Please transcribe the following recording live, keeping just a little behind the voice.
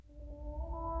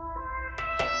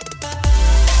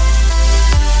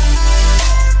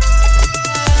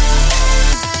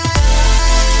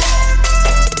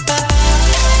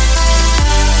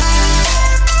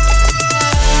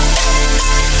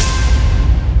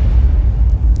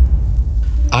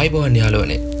ආයිබෝවන්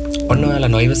යාළුවනේ. ඔන්න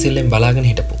ඔයාලා නොයිවසිල්ලෙන් බලාගෙන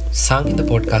හිටපු සංහිඳ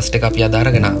පොඩ්කාස්ට් එක අපි අද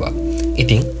අරගෙන ආවා.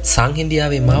 ඉතින්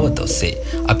සංහිඳියාවේ මාවත ඔස්සේ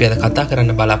අපි අද කතා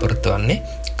කරන්න බලාපොරොත්තු වෙන්නේ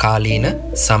කාලීන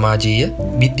සමාජීය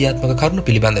විද්‍යාත්මක කරුණු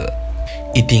පිළිබඳව.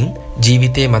 ඉතින්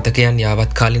ජීවිතයේ මතකයන්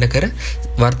යාවත් කාලින කර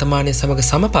වර්තමානයේ සමග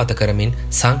සමපාත කරමින්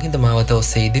සංහිඳ මාවත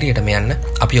ඔස්සේ ඉදිරියටම යන්න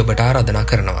අපි ඔබට ආරාධනා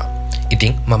කරනවා.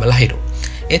 ඉතින් මම ලහිරු.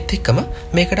 ඒත් එක්කම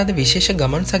මේකට අද විශේෂ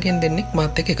ගමන් සගයන් දෙන්නෙක්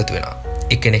මාත් එක්ක එකතු වෙනවා.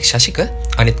 එක්කෙනෙක් ශශික,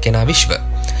 අනිත් කෙනා විශ්ව.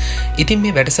 ඉතින්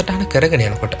මේ වැඩසටහන කරගෙන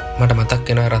යනකොට මට මතක්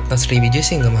වෙනවා රත්නශ්‍රී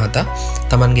විජේසිංහ මහතා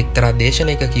Tamanගේ එක්තරා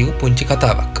දේශනයක කියූ පුංචි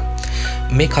කතාවක්.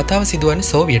 මේ කතාව සිදුවන්නේ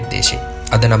සෝවියට් දේශයේ.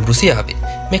 අද නම් රුසියාවේ.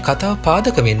 මේ කතාව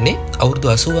පාදක වෙන්නේ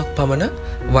අවුරුදු 80ක් පමණ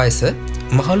වයස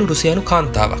මහලු රුසියානු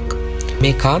කාන්තාවක්.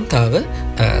 මේ කාන්තාව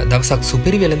දවසක්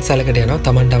සුපිරි වෙළඳසැලකට යනවා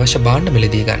Tamanට අවශ්‍ය භාණ්ඩ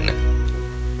මිලදී ගන්න.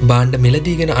 භාණ්ඩ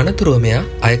මිලදීගෙන අනතුරුව මෙයා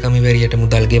අයකමිවැරියට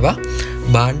මුදල් ගෙවා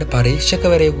භාණ්ඩ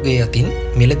පරීක්ෂකවරයෙකුගේ අතින්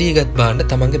මිලදීගත් භාණ්ඩ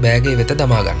තමන්ගේ බෑගයේ වෙත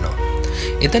දමා ගන්නවා.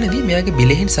 එතනදී මෙයාගේ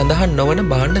බිලෙහින් සඳහන් නොවන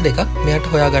භාණ්ඩ දෙකක් මෙයාට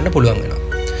හොයාගන්න පුළුවන්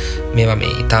වෙනවා. මේවා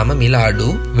මේ ඊටාම මිල අඩු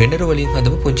වෙනරු වලින්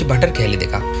හදපු පුංචි බටර් කෑලි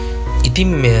දෙකක්. ඉතින්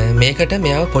මේකට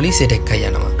මෙයාව පොලිසියට එක්කයි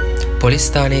යනවා. පොලිස්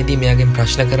ස්ථානයේදී මෙයාගෙන්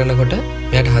ප්‍රශ්න කරනකොට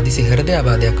මෙයාට හදිසි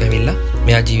හෘදයාබාධයක් වෙවිලා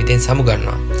මෙයා ජීවිතෙන්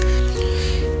සමුගන්නවා.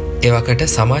 ඒවකට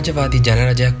සමාජවාදී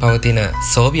ජනරජයක් පවතින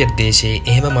සෝවියට් දේශයේ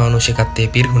එහෙම මානුෂිකත්වයේ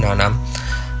පිරිහුණා නම්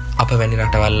අප වැනි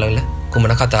රටවල්වල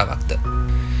කුමන කතාවක්ද?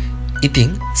 ඉතින්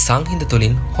සංහිඳ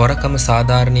තුලින් හොරකම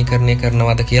සාධාරණීකරණය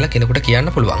කරනවද කියලා කෙනෙකුට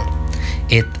කියන්න පුළුවන්.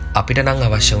 ඒත් අපිට නම්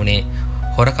අවශ්‍ය වුණේ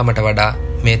හොරකමට වඩා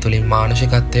මේ තුලින්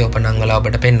මානුෂිකත්වයේ උපනංවලා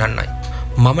ඔබට පෙන්වන්නයි.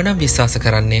 මම නම් විශ්වාස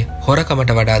කරන්නේ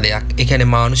හොරකමට වඩා දෙයක්, ඒ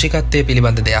කියන්නේ මානුෂිකත්වයේ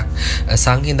පිළිබඳ දෙයක්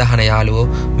සංහිඳ අහන යාළුවෝ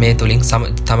මේ තුලින්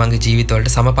තමන්ගේ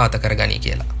ජීවිතවලට සමපාත කරගනී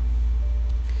කියලා.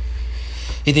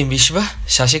 ඉතින් විශ්ව,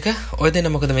 ශශික ඔය දෙන්න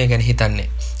මොකද මේ ගැන හිතන්නේ?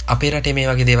 අපේ රටේ මේ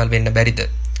වගේ දේවල් වෙන්න බැරිද?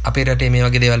 අපේ රටේ මේ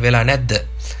වගේ දේවල් වෙලා නැද්ද?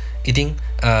 ඉතින්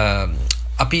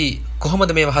අපි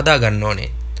කොහොමද මේව හදාගන්න ඕනේ?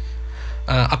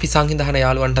 අපි සංහිඳහන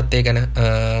යාළුවන්ටත් ඒ ගැන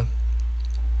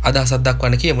අදහසක්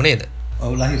දක්වන්න කියමු නේද?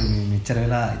 ඔව් ලහිරු, මෙච්චර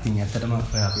වෙලා ඉතින් ඇත්තටම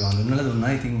අපි හඳුන්වලා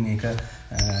දුන්නා. ඉතින් මේක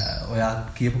ඔයා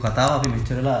කියපු කතාව අපි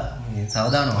මෙච්චර වෙලා මේ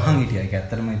සාවධානව අහන් හිටියා. ඒක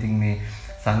ඇත්තටම ඉතින් මේ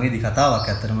සංවේදී කතාවක්.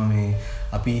 ඇත්තටම මේ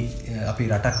අපි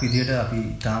රටක් විදියට අපි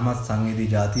තාමත් සංවේදී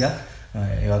ජාතියක්.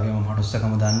 ඒ වගේම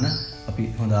මනුස්සකම දන්න, අපි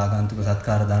හොඳ ආගන්තුක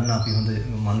සත්කාර දන්න, අපි හොඳ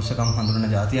මනුස්සකම හඳුනන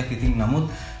ජාතියක්. ඉතින් නමුත්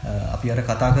අපි අර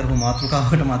කතා කරපු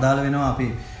මාතෘකාවටම අදාළ වෙනවා අපි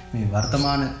මේ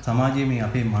වර්තමාන සමාජයේ මේ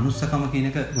අපේ මනුස්සකම කියන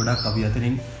එක ගොඩක් අපි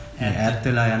අතරින් ඈත්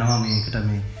වෙලා යනවා. මේකට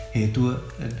මේ හේතුව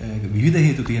විවිධ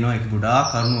හේතු තියෙනවා. ඒක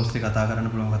ගොඩාක් කරුණු ඔස්සේ කතා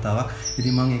කරන්න පුළුවන් කතාවක්.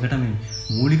 ඉතින් මම ඒකට මේ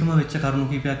මූලිකම වෙච්ච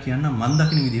කරුණු කීපයක් කියන්නම්. මම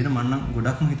දකින විදිහට මම නම්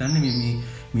ගොඩක්ම හිතන්නේ මේ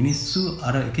මිනිස්සු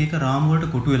අර එක එක රාමු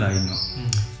වලට කොටු වෙලා ඉන්නවා.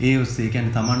 ඒ ඔස්සේ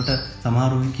කියන්නේ Tamanට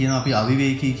සමහරු කියනවා අපි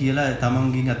අවිවේකී කියලා.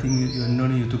 Tamanගෙන් අතින් යන්න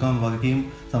ඕනේ යුතුයකම් වගකීම්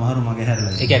සමහරු මගේ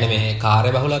හැරලා. ඒ කියන්නේ මේ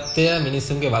කාර්යබහුලත්වය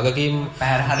මිනිස්සුන්ගේ වගකීම්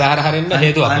පැහැර හරින්න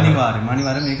හේතුවක්.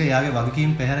 අනිවාර්යයෙන් මේක යාගේ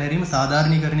වගකීම් පැහැර හැරීම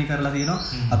සාධාරණීකරණය කරලා තියෙනවා.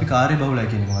 අපි කාර්යබහුලයි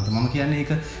කියන එක මත. මම කියන්නේ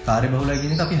ඒක කාර්යබහුලයි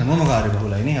කියන එක අපි හැමෝම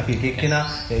කාර්යබහුලයි නේ. අපි එක එක්කෙනා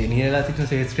නියලා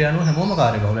සිටින ශේත්‍රය අනුව හැමෝම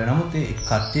කාර්යබහුලයි. නමුත් ඒ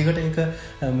කට්ටියකට ඒක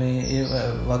මේ ඒ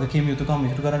වගකීම් යුතුයකම්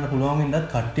ඉෂ්ට කරන්න පුළුවන් වෙන්නත්,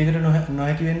 කට්ටියකට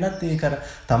නොහැකි වෙන්නත් ඒක අර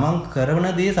තමන් කරන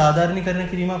දේ සාධාරණීකරණය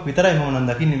කිරීමක් විතරයි මම නම්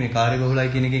දකින්නේ මේ කාර්යබහුලයි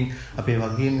කියන එකෙන් අපේ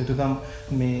වගකීම් යුතුයකම්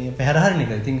මේ පැහැර හරින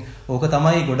එක. ඉතින් ඕක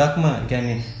තමයි ගොඩක්ම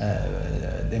කියන්නේ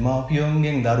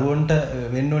දෙමාපියන්ගෙන් දරුවන්ට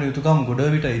වෙන්න ඕන යුතුයකම් ගොඩ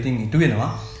විට ඉතින් ඉටු වෙනවා.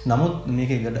 නමුත්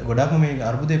මේකේ ගොඩක්ම මේ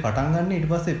අර්බුදේ පටන් ගන්න ඊට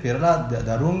පස්සේ පෙරලා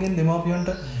දරුවන්ගෙන් දෙමාපියන්ට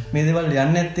මේ දේවල්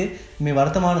යන්නේ නැත්තේ මේ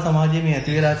වර්තමාන සමාජයේ මේ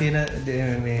ඇති වෙලා තියෙන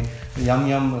මේ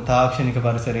යම් තාක්ෂණික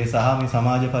පරිසරයේ සහ මේ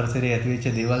සමාජ පරිසරයේ ඇති වෙච්ච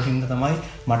දේවල් හින්දා තමයි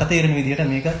මට තේරෙන විදිහට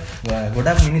මේක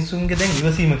ගොඩක් මිනිස්සුන්ගේ දැන්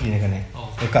ඉවසීම කියන එක නේ.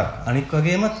 එකක්. අනික්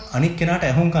වගේම අනික් කෙනාට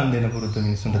ඇහුම්කන් දෙන්න පුරුදු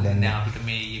මිනිස්සුන්ට දැන් නෑ. අපිට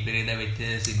මේ ඉබරේද වෙච්ච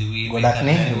සිදුවීම් ගොඩක්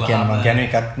නේ. කියන්නේ මම කියන්නේ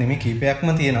එකක් නෙමෙයි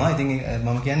කීපයක්ම තියෙනවා. ඉතින්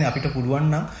මම කියන්නේ අපිට පුළුවන්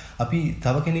නම් අපි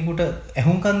තව කෙනෙකුට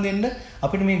ඇහුම්කන් දෙන්න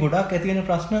අපිට මේ ගොඩක් ඇති වෙන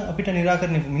ප්‍රශ්න අපිට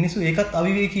निराකරණය මිනිස්සු ඒකත්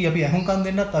අවිවේකී. අපි ඇහුම්කන්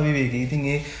දෙන්නත් අවිවේකී. ඉතින්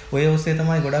ඒ ඔය ඔස්සේ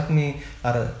තමයි ගොඩක් මේ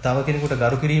අර තව කෙනෙකුට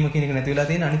ගරු කිරීම කියන එක නැති වෙලා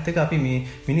තියෙන. අනිත් එක අපි මේ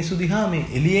මිනිස්සු දිහා මේ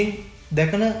එළියෙන්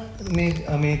දැකන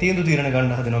මේ තීන්දුව తీරන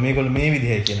ගන්න හදනවා. මේගොල්ලෝ මේ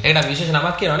විදිහයි කියන. ඒකට විශේෂ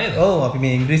නමක් කියනවා නේද? ඔව් අපි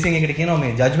මේ ඉංග්‍රීසියෙන් එකට කියනවා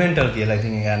මේ ජජ්මන්ටල් කියලා.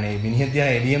 ඉතින් ඒ කියන්නේ මිනිහ දිහා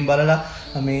එළියෙන් බලලා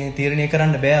මේ තීරණය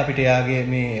කරන්න බෑ අපිට. එයාගේ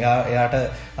මේ එයාට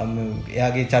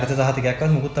එයාගේ චරිත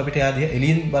සහතිකයක්වත් මුකුත් අපිට එයා දිහා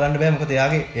එළියෙන් බලන්න බෑ. මොකද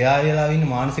එයා වෙලා ඉන්න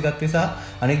මානසිකත්වය සහ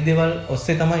අනෙක් දේවල්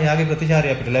ඔස්සේ තමයි එයාගේ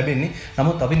ප්‍රතිචාරය අපිට ලැබෙන්නේ.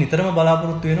 නමුත් අපි නිතරම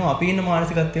බලාපොරොත්තු වෙනවා අපි ඉන්න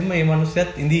මානසිකත්වෙම මේ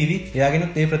මිනිස්සයත් ඉඳීවි.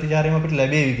 එයාගෙනුත් ඒ ප්‍රතිචාරයම අපිට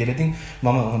ලැබෙවි කියලා. ඉතින්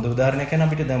මම හොඳ උදාහරණයක් කියන්න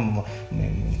අපිට දැන්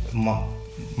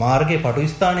මාර්ගයේ පටු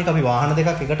ස්ථානයක අපි වාහන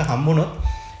දෙකක් එකට හම්බුනොත්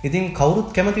ඉතින් කවුරුත්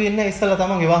කැමති වෙන්නේ නැහැ ඉස්සලා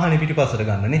තමන්ගේ වාහනේ පිටිපස්සට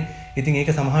ගන්නනේ. ඉතින් ඒක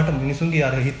සමහරට මිනිසුන්ගේ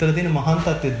අර හිතවල තියෙන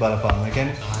මහාන්තත්වෙත් බලපානවා. ඒ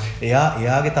කියන්නේ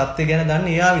එයාගේ තත්ත්වය ගැන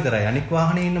දන්නේ එයා විතරයි. අනික්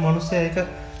වාහනේ ඉන්න මිනිස්සයා ඒක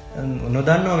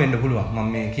නොදන්නව වෙන්න පුළුවන්. මම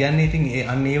මේ කියන්නේ ඉතින්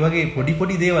අන්න ඒ වගේ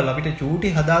පොඩි දේවල් අපිට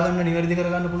චූටි හදාගන්න නිවැරදි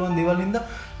කරගන්න පුළුවන් දේවල් හින්දා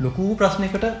ලොකු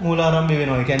ප්‍රශ්නයකට මූලාරම්භය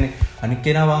වෙනවා. ඒ කියන්නේ අනික්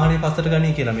කෙනා වාහනේ පස්සට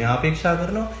ගනී කියලා මෙයා අපේක්ෂා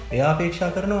කරනවා. එයා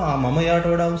අපේක්ෂා කරනවා මම එයාට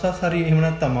වඩා උසස් හරි එහෙම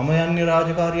නැත්නම් මම යන්නේ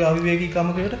රාජකාරී අවිවේකී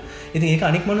කමකට. ඉතින් ඒක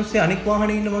අනික් මිනිස්සයා අනික්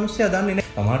වාහනේ ඉන්න මිනිස්සයා දන්නේ නැහැ.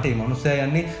 තමාට මේ මිනිස්සයා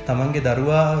යන්නේ තමන්ගේ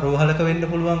දරුවා රෝහලක වෙන්න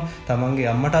පුළුවන්.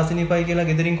 තමන්ගේ අම්මට අසනීපයි කියලා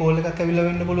ගෙදරින් කෝල් එකක් ඇවිල්ලා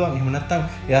වෙන්න පුළුවන්. එහෙම නැත්නම්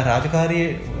එයා රාජකාරී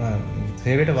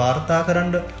සේවයට වාර්තා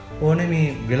කරන්න ඕනේ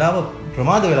මේ වෙලාව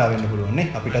ප්‍රමාද වෙලා වෙන්න පුළුවන් නේ.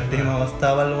 අපිටත් එහෙම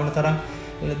අවස්ථාවල් ඕන තරම්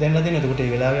දෙන්න දෙන්න. එතකොට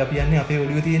මේ වෙලාවේ අපි යන්නේ අපේ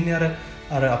ඔළුවේ තියෙන්නේ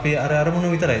අර අපේ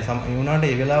අරමුණ විතරයි. ඒ වුණාට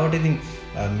මේ වෙලාවට ඉතින්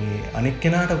මේ අනික්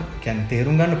කෙනාට කියන්නේ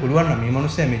තේරුම් ගන්න පුළුවන් නම් මේ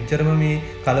මිනිස්සයා මෙච්චරම මේ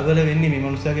කලබල වෙන්නේ මේ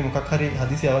මිනිස්සයාගේ මොකක් හරි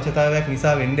හදිසි අවශ්‍යතාවයක්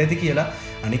නිසා වෙන්න ඇති කියලා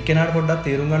අනික් කෙනාට පොඩ්ඩක්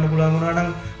තේරුම් ගන්න පුළුවන් වුණා නම්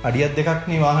අඩියක් දෙකක්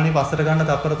නේ වාහනේ පස්සට ගන්න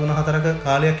තප්පර 3-4ක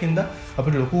කාලයක් ඉඳලා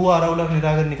අපිට ලොකු ආරවුලක්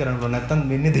නිරාකරණය කරන්න පුළුවන්. නැත්තම්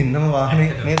වෙන්නේ දෙන්නම වාහනේ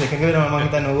නේද එකක වෙනවා. මම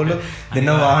හිතන්නේ ඕගොල්ලෝ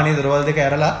දෙන්නම වාහනේ දොරවල් දෙක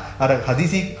ඇරලා අර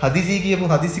හදිසි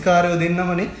කියපු හදිසිකාරයෝ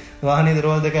දෙන්නමනේ වාහනේ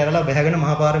දොරවල් දෙක ඇරලා බැහැගෙන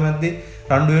මහා පාර මැද්දේ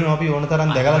රණ්ඩු වෙනවා. අපි ඕන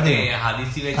තරම් දැකලා තියෙනවා.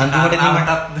 හදිසි වෙච්ච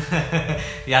කාරණාවටත්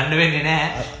යන්න වෙන්නේ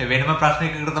නැහැ. වෙනම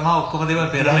ප්‍රශ්නයකට තමයි ඔක්කොම දේවල්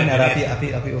පෙරලන්නේ.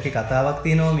 අපි ඔකේ කතාවක්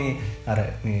තියෙනවා මේ අර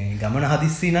මේ ගමන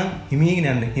හදිස්සි නම් හිමින්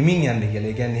යන්න කියලා.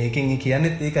 ඒ කියන්නේ ඒකෙන්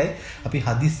කියන්නේත් ඒකයි. අපි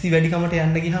හදිස්සි වැඩිකමට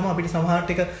යන්න ගියාම අපිට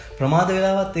සමහරට එක ප්‍රමාද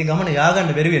වෙලාවත් ඒ ගමන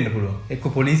ය아가න්න බැරි වෙන්න පුළුවන්. එක්ක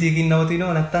පොලිසියකින්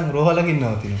නවතිනවා නැත්නම් රෝහලකින්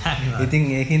නවතිනවා.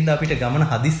 ඉතින් ඒකින්ද අපිට ගමන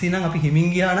හදිස්සි නම් අපි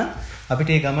හිමින් ගියා නම් අපිට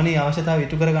ඒ ගමනේ අවශ්‍යතාවය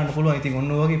ඉටු කර ගන්න පුළුවන්. ඉතින්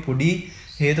ඔන්න ඔය වගේ පොඩි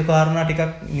හේතු කාරණා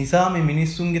ටිකක් නිසා මේ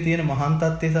මිනිස්සුන්ගේ තියෙන මහාන්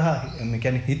තත්ත්වය සහ මේ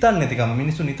කියන්නේ හිතන්නේ නැතිකම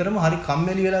මිනිස්සු නිතරම හරි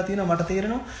කම්මැලි වෙලා තියෙනවා. මට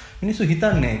තේරෙනවා මිනිස්සු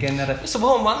හිතන්නේ. ඒ කියන්නේ අර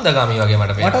බොහොම මන්දගාමී වගේ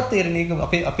මට පේනවා. මටත් තේරෙන්නේ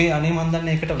ඒක අපේ අනේ මන්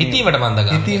දන්නේ ඒකට හිතීමට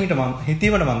මන්දගාමී.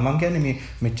 හිතීමට මම කියන්නේ මේ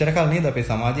මෙච්චර කල් නේද අපේ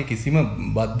සමාජයේ කිසිම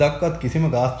බද්දක්වත් කිසිම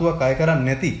ගාස්තුවක් අය කරන්නේ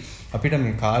නැති අපිට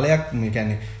මේ කාලයක් මේ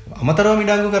කියන්නේ අමතරව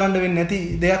මිඩංගු කරන්න වෙන්නේ නැති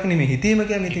දෙයක් නෙමෙයි හිතීම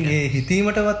කියන්නේ. ඉතින් ඒ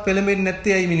හිතීමටවත් පෙළඹෙන්නේ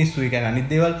නැත්තේ ඇයි මිනිස්සු? ඒ කියන්නේ අනිත්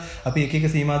දේවල් අපි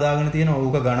එක සීමා දාගෙන තියෙනවා.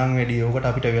 ඕක ගණන් වැඩි.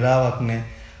 ඕකට අපිට වෙලාවක්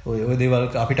නැහැ. ඔය දේවල්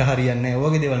අපිට හරියන්නේ නැහැ.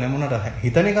 ඔයගේ දේවල් නැමුණට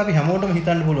හිතන එක අපි හැමෝටම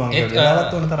හිතන්න පුළුවන්. ඒක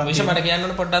වෙලාවත් ඕන තරම්. විශේෂ මට කියන්න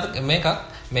ඕන පොඩ්ඩක් මේකක්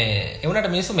මේ ඒ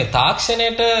වුණාට මිනිස්සු මේ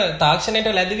තාක්ෂණයට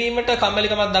ලැබවීමට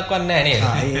කම්මැලිකමක් දක්වන්නේ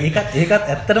නැහැ නේද? ඒකත්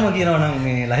ඇත්තටම කියනවා නම්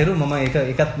මේ ලහිරු මම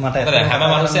ඒකත් මට හැම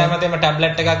මිනිස්සයාම තේම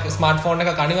ටැබ්ලට් එකක් ස්මාර්ට්ෆෝන්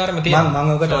එකක් අනිවාර්යයෙන්ම තියෙනවා.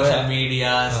 මම ඔකට සෝෂල්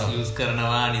මීඩියාස් යූස්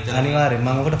කරනවා නිතර. අනිවාර්යෙන්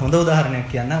මම ඔකට හොඳ උදාහරණයක්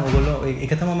කියන්නම්. ඔයගොල්ලෝ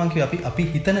ඒක තමයි මම කිව්වේ අපි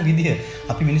හිතන විදිහ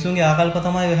අපි මිනිසුන්ගේ ආකල්ප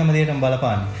තමයි ඔය හැම දෙයකටම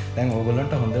බලපාන්නේ. දැන්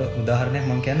ඕගොල්ලන්ට හොඳ උදාහරණයක්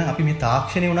මම කියන්නම්. අපි මේ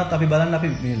තාක්ෂණය වුණත් අපි බලන්න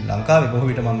අපි මේ ලංකාවේ බොහෝ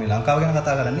විට මම මේ ලංකාව ගැන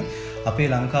කතා කරන්නේ. අපේ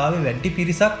ලංකාවේ වැඩි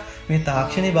පිරිසක් මේ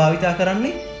තාක්ෂණය භාවිතා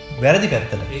කරන්නේ වැරදි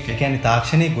පැත්තට. ඒ කියන්නේ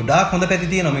තාක්ෂණයේ ගොඩාක් හොඳ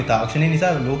පැති තියෙනවා. මේ තාක්ෂණය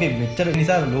නිසා ලෝකෙ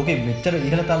මෙච්චර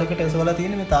ඉහළ තලයකට එසවලා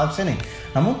තියෙන මේ තාක්ෂණය.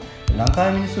 නමුත්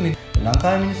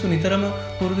ලංකාවේ මිනිස්සු නිතරම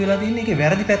පුරුදු වෙලා තියෙන්නේ ඒකේ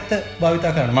වැරදි පැත්ත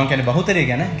භාවිතා කරන්න. මම කියන්නේ බහුතරය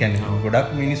ගැන. කියන්නේ ගොඩක්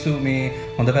මිනිස්සු මේ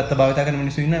හොඳ පැත්ත භාවිතා කරන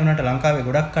මිනිස්සු ඉන්නවා. උනාට ලංකාවේ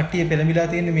ගොඩක් කට්ටිය පෙළඹිලා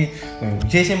තියෙන්නේ මේ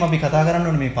විශේෂයෙන්ම අපි කතා කරන්න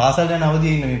ඕනේ මේ පාසල් යන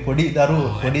අවදියේ ඉන්න මේ පොඩි දරුවෝ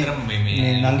පොඩි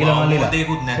මේ නංගිලා මල්ලිලා.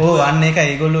 ඕ අන්න ඒකයි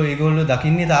ඒගොල්ලෝ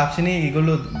දකින්නේ තාක්ෂණයේ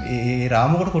ඒගොල්ලෝ ඒ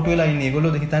රාමුවකට කොටු වෙලා ඉන්නේ.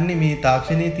 ඒගොල්ලෝ හිතන්නේ මේ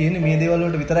තාක්ෂණයේ තියෙන මේ දේවල්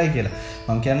වලට විතරයි කියලා.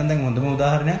 මම කියන්නම් දැන් හොඳම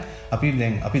උදාහරණයක් අපි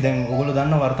දැන් ඔයගොල්ලෝ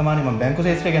දන්නවා වර්තමානයේ මම බැංකු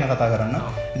ශාස්ත්‍රය ගැන කතා කරන්න.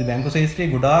 ඉතින් බැංකු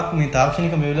ශාස්ත්‍රයේ ගොඩාක් මේ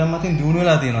තාක්ෂණික මෙවලම් මතින් දියුණු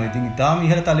වෙලා තියෙනවා. ඉතින් ඊටාම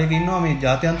ඉහළ තලයක ඉන්නවා මේ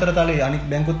ජාත්‍යන්තර තලයේ අනිත්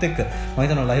බැංකුත් එක්ක. මම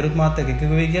හිතනවා ලහිරුත් මාත් එක්ක එකක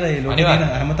වෙයි කියලා. ඒ ලෝකේ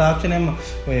තියෙන හැම තාක්ෂණයක්ම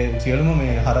ඔය සියලුම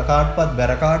මේ හර කාඩ්පත්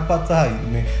බැර කාඩ්පත් සහ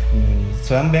මේ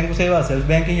ස්වයං බැංකු සේවා සෙල්ෆ්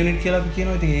බැංකින් යුනිට් කියලා අපි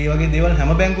කියනවා. ඉතින් ඒ වගේ දේවල්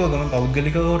හැම බැංකුවකම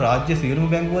පෞද්ගලිකව රාජ්‍ය සියලුම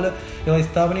බැංකුවල ඒවා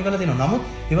ස්ථාපනය කරලා තියෙනවා. නමුත්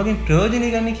ඒ වගේ ප්‍රයෝජනෙ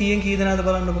ගන්න කීයෙන් කී දෙනාද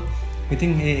බලන්නකො.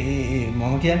 ඉතින්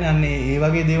මම කියන්නේ අන්නේ ඒ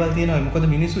වගේ දේවල් තියෙනවා. මොකද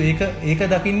මිනිස්සු ඒක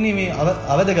දකින්නේ මේ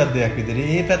අවදගත් දෙයක් විදිහට.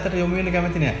 ඒ පැත්තට යොමු වෙන්න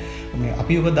කැමති නෑ. මේ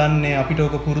අපි ඔක දන්නේ අපිට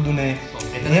ඔක පුරුදු නෑ.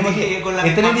 එහෙම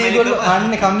එතනදී ඒගොල්ලෝ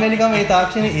අන්නේ කම්මැලිකම ඒ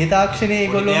තාක්ෂණයේ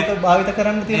ඒගොල්ලෝට භාවිත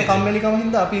කරන්න තියෙන කම්මැලිකම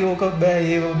හින්දා අපි ඕක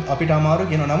බෑ අපිට අමාරු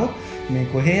කියනවා. නමුත් මේ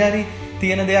කොහේ හරි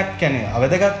තියෙන දෙයක් කියන්නේ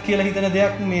අවදගත් කියලා හිතන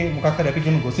දෙයක් මේ මොකක් හරි අපි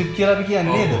කියන ගොසිප් කියලා අපි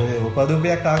කියන්නේ නේද?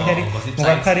 උපදෝපයක් ආගේ හරි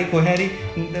මොකක් හරි කොහේ හරි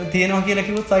තියෙනවා කියලා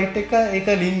කිව්වොත් සයිට් එක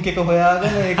ඒක ලින්ක් එක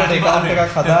හොයාගෙන ඒකට account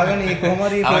එකක් හදාගෙන ඒ කොහොම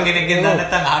හරි කෙනෙක්ගෙන් දන්නේ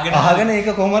නැත්නම් අහගෙන ඒක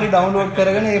කොහොම හරි download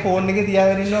කරගෙන ඒ phone එකේ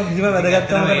තියාගෙන ඉන්නවා කිසිම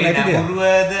වැදගත්කමක් නැති දෙයක්.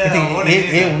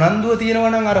 ඒ උනන්දුව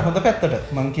තියෙනවා නම් අර හොඳ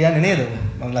පැත්තට මම කියන්නේ නේද?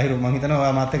 මම ලහිරු මම හිතනවා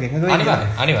ඔයා මාත් එක්ක එකඟ වෙයි.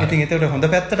 අනිවාර්යයෙන්. ඉතින් ඒකට හොඳ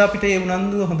පැත්තට අපිට ඒ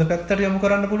උනන්දුව හොඳ පැත්තට යොමු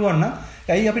කරන්න පුළුවන් නම්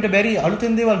ඇයි අපිට බැරි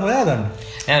අලුතෙන් දේවල් හොයාගන්න?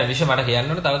 නෑ විශේෂ මට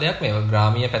කියන්න ඕන තව දෙයක් මේ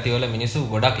ග්‍රාමීය පැතිවල මිනිස්සු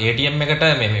ගොඩක් ATM එකට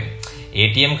මේ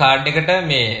ATM කාඩ් එකට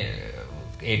මේ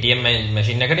ATM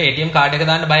මැෂින් එකට ATM කාඩ් එක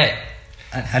දාන්න බයයි.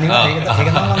 අනිවාර්යයෙන් ඒක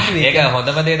තමයි මම කිව්වේ. ඒක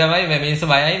හොඳම දේ තමයි මේ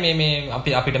මිනිස්සු බයයි මේ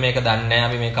අපිට මේක දන්නේ නැහැ.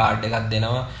 අපි මේ කාඩ් එකක්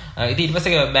දෙනවා. ඉතින් ඊට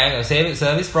පස්සේ බැංක්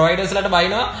සර්විස් ප්‍රොවයිඩර්ස්ලාට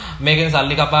බයිනවා මේකෙන්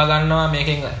සල්ලි කපා ගන්නවා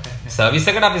මේකෙන් සර්විස්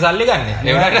එකට අපි සල්ලි ගන්න.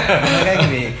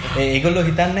 ඒගොල්ලෝ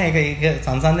හිතන්නේ ඒක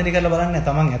සංසන්දනය කරලා බලන්නේ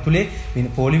තමන් ඇතුලේ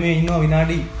පොලිමේ ඉන්නවා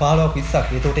විනාඩි 15ක් 20ක්.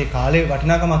 ඒතකොට ඒ කාලේ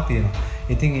වටිනාකමක් තියෙනවා.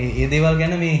 ඉතින් ඒ දේවල්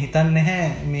ගැන මේ හිතන්නේ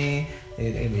නැහැ මේ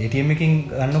ATM එකකින්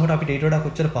ගන්නකොට අපිට ඊට වඩා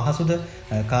කොච්චර පහසුද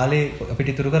කාලේ අපිට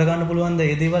ඉතුරු කරගන්න පුළුවන්ද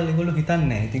ඒ දේවල් ඒගොල්ලෝ හිතන්නේ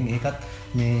නැහැ. ඉතින් ඒකත්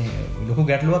මේ ලොකු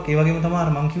ගැටලුවක්. ඒ වගේම තමයි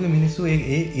මම කිව්වේ මිනිස්සු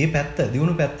ඒ පැත්ත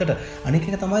දිනුණු පැත්තට අනික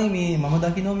එක තමයි මේ මම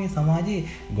දකිනවා මේ සමාජයේ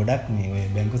ගොඩක් මේ ඔය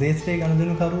බැංකු ශාස්ත්‍රයේ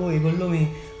ගනුදෙනු කරුවෝ ඒගොල්ලෝ මේ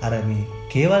අර මේ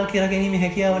කේවල් කියලා ගැනීම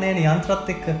හැකියාව නැහැ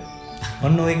යන්ත්‍රත් එක්ක.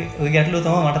 ඔන්න ඔය ගැටලුව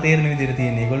තමයි මට තේරෙන විදිහට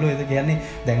තියෙන්නේ. ඒගොල්ලෝ ඒක කියන්නේ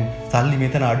දැන් සල්ලි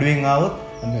මෙතන අඩුවෙන් ආවොත්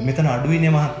මෙතන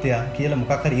අඩුයිනේ මහත්තයා කියලා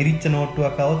මොකක් හරි ඉරිච්ච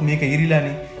නෝට්ටුවක් ආවොත් මේක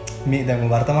ඉරිලානේ. මේ දැන්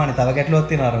වර්තමානයේ තව ගැටලුවක්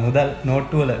තියෙනවා අර මුදල්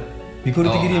නෝට්ටු වල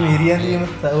විකෘති කිරීම ඉරියන් දීම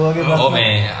වගේ ප්‍රශ්න. ඔව්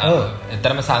මේ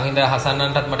ඇත්තටම සංහිඳ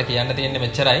හසන්නන්ටත් මට කියන්න තියෙන්නේ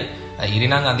මෙච්චරයි.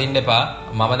 ඉරිනම් අඳින්න එපා.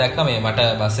 මම දැක්ක මේ මට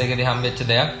බස් එකේදී හම්බෙච්ච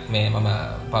දෙයක් මේ මම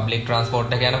පබ්ලික්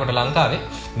ට්‍රාන්ස්පෝර්ට් එක යනකොට ලංකාවේ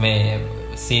මේ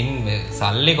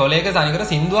සල්ලි කොලයක සනිකර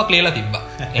සින්දුවක් ලියලා තිබ්බා.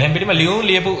 එහෙන් පිටිම ලියුම්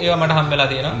ලියපු ඒවා මට හම්බෙලා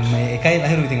තියෙනවා. මේ එකයි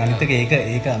ලහිරු ඉතින් අනිත් එක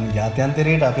ඒක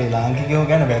ජාත්‍යන්තරයට අපේ ලාංකිකයෝ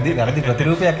ගැන වැරදි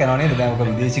ප්‍රතිරූපයක් යනවා නේද? දැන් ඔක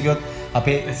විදේශිකයොත්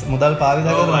අපේ මුදල්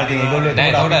පාවිච්චි කරනවා. ඉතින් ඒගොල්ලෝ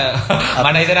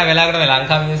මට හිතෙනවා වෙලාවකට මේ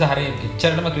ලංකාවේ මිනිස්සු හරි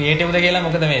ඉච්චරටම ක්‍රියේටිව්ද කියලා.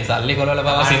 මොකද මේ සල්ලි කොලවල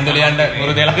පවා සින්දු ලියන්න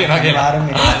උරු දෙලා තියෙනවා කියලා.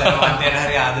 ආදරවන්තයන්ට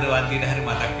හරි ආදරවන්තීන්ට හරි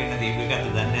මතක් වෙන්න දීපු එකක්ද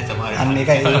දන්නේ නැහැ සමහර. අන්න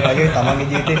ඒකයි ඒ වගේ තමන්ගේ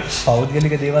ජීවිතේ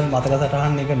පෞද්ගලික දේවල් මතක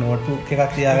සටහන් එක නෝට්බුක්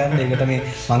එකක් තියාගන්න. ඒකට මේ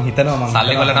මං හිතනවා මං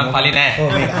සල්ලි කොල නම් පලි නෑ. ඔව්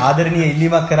මේ ආදරණීය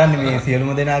ඉල්ලීමක් කරන්නේ මේ සියලුම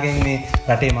දෙනාගෙන් මේ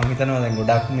රටේ මං හිතනවා දැන්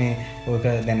ගොඩක් මේ ඔක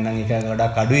දැන් නම් ඒක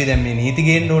ගොඩක් අඩුයි. දැන් මේ නීති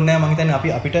ගේන්න ඕනේ නැහැ. මං හිතන්නේ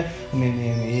අපිට මේ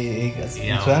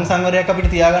ස්වයං සංවරයක් අපිට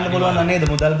තියාගන්න පුළුවන් නේද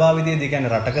මුදල් භාවිතයේදී.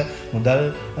 කියන්නේ රටක මුදල්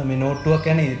මේ නෝට්ටුවක්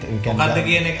කියන්නේ මොකද්ද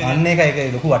කියන එක අන්න ඒක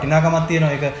ලොකු වටිනාකමක්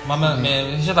තියෙනවා. ඒක මම මේ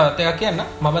විශේෂ තවත් එකක් කියන්න.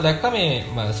 මම දැක්කා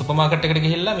මේ සුපර් මාකට් එකට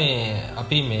ගිහිල්ලා මේ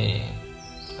අපි මේ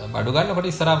බඩු ගන්නකොට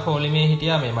ඉස්සරහා පොලිමේ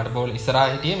හිටියා මේ මට ඉස්සරහා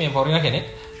හිටියේ මේ පොරින කෙනෙක්.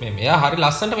 මෙයා හරි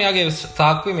ලස්සනට මෙයාගේ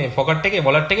සාක්කුවේ මේ පොකට් එකේ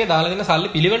වොලට් එකේ දාලා දෙන සල්ලි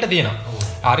පිළිවෙලට තියෙනවා.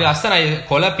 හරි ලස්සනයි.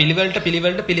 කොළ පිළිවෙලට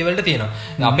තියෙනවා.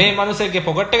 අපේ මිනිස්සෙක්ගේ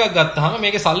පොකට් එකක් ගත්තාම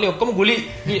මේකේ සල්ලි ඔක්කොම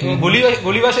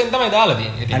ගුලි වශයෙන් තමයි දාලා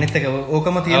තියෙන්නේ. අනිත් එක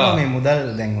ඕකම තියෙනවා මේ මුදල්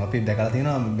දැන් අපි දැකලා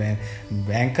තියෙනවා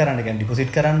බැංක් කරන්න කියන්නේ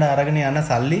ඩිපොසිට් කරන්න අරගෙන යන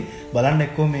සල්ලි බලන්න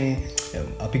එක්කෝ මේ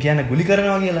අපි කියන්නේ ගුලි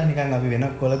කරනවා කියලා නිකන් අපි වෙන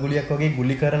කොළ ගුලියක් වගේ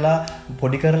ගුලි කරලා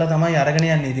පොඩි කරලා තමයි අරගෙන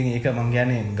යන්නේ. ඉතින් ඒක මම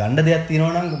කියන්නේ ගණ්ඩ දෙයක්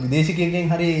තියෙනවා නම් විදේශිකයෙක්ගෙන්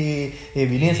හරි ඒ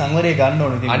විනය සංවරය ගන්න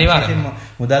ඕනේ. අනිවාර්යයෙන්ම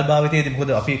මුදල් භාවිතයේදී මොකද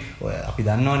අපි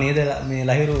දන්නව නේද මේ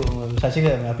ලහිරු ශශික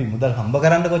අපි මුදල් හම්බ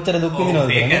කරන්න කොච්චර දුක්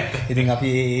විඳිනවද කියන්නේ. ඉතින් අපි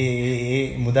මේ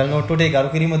මුදල් නෝට්ටුවට ඒ ගරු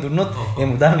කිරීම දුන්නොත් ඒ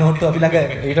මුදල් නෝට්ටුව අපි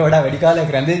ළඟ ඊට වඩා වැඩි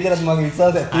කාලයක් රැඳෙයි කියලා මගේ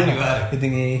විශ්වාසයක් තියෙනවා.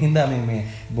 ඉතින් ඒ හින්දා මේ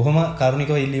බොහොම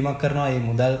කරුණිකව ඉල්ලීමක් කරනවා මේ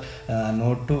මුදල්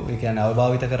නෝට්ටු ඒ කියන්නේ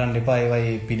අවභාවිත කරන්න එපා. ඒවා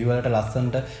මේ පිළිවෙලට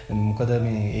ලස්සනට මොකද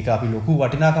මේ ඒක අපි ලොකු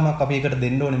වටිනාකමක් අපි ඒකට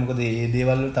දෙන්න ඕනේ. මොකද මේ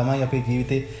දේවල් තමයි අපේ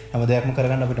ජීවිතේ හැම දෙයක්ම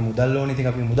කරගන්න අපිට මුදල් ඕනේ. ඉතින්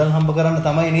අපි මුදල් හම්බ කරන්න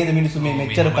තමයි නේද මිනිස්සු මේ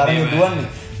මෙච්චර තරඟ දුවන්නේ.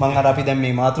 මං අර අපි දැන්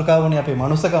මේ මාතෘකාවනේ අපේ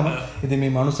මනුස්සකම. ඉතින්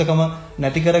මේ මනුස්සකම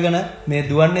නැති කරගෙන මේ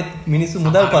දුවන්නේ මිනිස්සු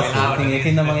මුදල් පස්සේ. ඉතින්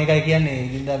ඒකින්ද මම ඒකයි කියන්නේ.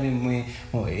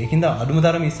 ඒකින්ද අඩුම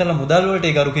තරමේ ඉස්සෙල්ලා මුදල් වලට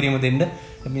ඒ ගරු කිරීම දෙන්න.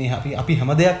 මේ අපි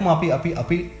හැම දෙයක්ම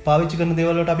අපි පාවිච්චි කරන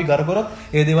දේවල් වලට අපි ගරු කරොත්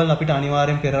ඒ දේවල් අපිට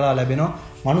අනිවාර්යෙන් පෙරලා ලැබෙනවා.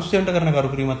 මිනිස්සුන්ට කරන ගරු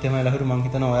කිරීමත් තමයි ලහිරු මං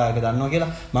හිතනවා ඔයා ඒක දන්නවා කියලා.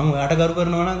 මං ඔයාට ගරු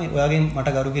කරනවා නම් ඔයාගෙන්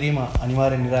මට ගරු කිරීම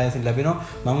අනිවාර්යෙන් නිරායසින් ලැබෙනවා.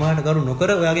 මං ඔයාට ගරු නොකර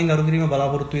ඔයාගෙන් ගරු කිරීම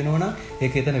බලාපොරොත්තු වෙනවා නම්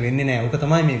ඒක එතන වෙන්නේ නැහැ. ඕක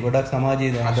තමයි මේ ගොඩක්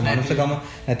සමාජයේ දැන් අද මනුස්සකම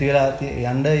නැති වෙලා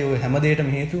යන්න ඔය හැම දෙයකටම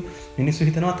හේතු මිනිස්සු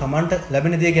හිතනවා Tamanට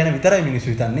ලැබෙන දේ ගැන විතරයි මිනිස්සු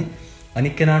හිතන්නේ.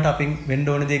 අනික් කෙනාට අපෙන් වෙන්න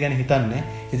ඕන දේ ගැන හිතන්නේ.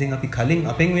 ඉතින් අපි කලින්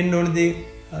අපෙන් වෙන්න ඕන දේ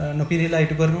නොපිරලා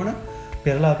ඉටු කරනවා නම්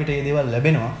පෙරලා අපිට මේ දේවල්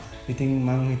ලැබෙනවා. ඉතින්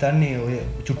මම හිතන්නේ ඔය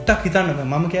චුට්ටක් හිතන්න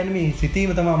මම කියන්නේ මේ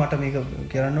සිතීම තමයි මට මේක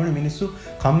කරන්න ඕනේ. මිනිස්සු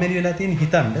කම්මැලි වෙලා තියෙන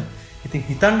හිතන්න. ඉතින්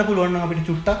හිතන්න පුළුවන් නම් අපිට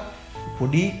චුට්ටක්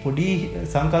පොඩි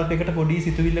සංකල්පයකට පොඩි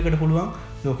සිතුවිල්ලකට පුළුවන්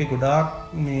ලෝකේ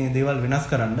ගොඩාක් මේ දේවල් වෙනස්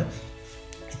කරන්න.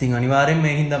 ඉතින් අනිවාර්යෙන්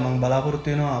මේ හින්දා මම බලාපොරොත්තු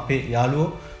වෙනවා අපේ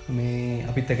යාළුවෝ මේ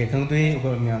අපිත් එක්ක එකතු වෙයි. ඔක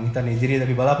මම හිතන්නේ ඉදිරියේදී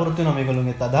අපි බලාපොරොත්තු වෙනවා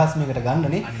මේගොල්ලෝගේ අදහස් මේකට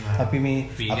ගන්නනේ. අපි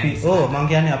මම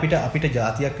කියන්නේ අපිට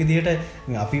ජාතියක් විදියට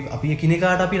අපි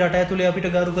එකිනෙකාට අපි රට ඇතුලේ අපිට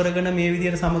ගරු කරගෙන මේ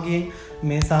විදියට සමගියෙන්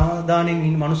මේ සමාදානෙන්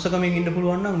මනුස්සකමෙන් ඉන්න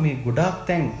පුළුවන් නම් මේ ගොඩාක්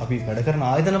තැන් අපි වැඩ කරන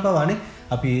ආයතන පවානේ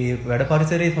අපි වැඩ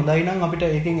පරිසරයේ හොඳයි නම් අපිට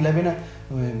ඒකෙන් ලැබෙන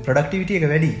ප්‍රොඩක්ටිවිටි එක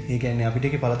වැඩි. ඒ කියන්නේ අපිට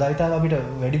ඒකේ ඵලදායීතාව අපිට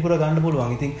වැඩිපුර ගන්න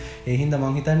පුළුවන්. ඉතින් ඒ හින්දා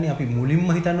මම හිතන්නේ අපි මුලින්ම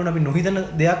හිතන්න ඕන අපි නොහිතන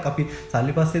දෙයක් අපි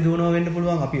සල්ලි පස්සේ දුවනවා වෙන්න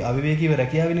පුළුවන්. අපි අවිවේකීව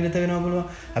රැකියාවේ නිරත වෙනවා පුළුවන්.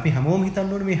 අපි හැමෝම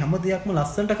හිතන්න ඕනේ මේ හැම දෙයක්ම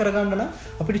ලස්සනට කරගන්න නම්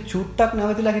අපිට චුට්ටක්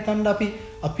නැවතිලා හිතන්න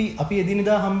අපි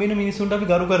එදිනෙදා හම්බෙන මිනිස්සුන්ට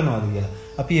අපි ගරු කරනවාද කියලා.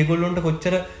 අපි ඒගොල්ලොන්ට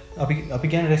කොච්චර අපි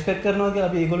කියන්නේ රෙස්පෙක්ට් කරනවා කියලා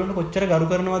අපි ඒගොල්ලන්ට කොච්චර ගරු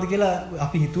කරනවද කියලා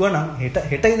අපි හිතුවා නම්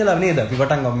හෙට ඉඳලා නේද අපි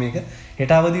පටන් ගමු මේක.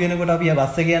 හෙට අවදි වෙනකොට අපි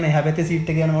බස් එකේ යන එහා පැත්තේ සීට්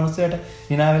එකේ යන මනුස්සයට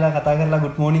hina වෙලා කතා කරලා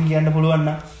good morning කියන්න පුළුවන්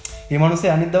නම් ඒ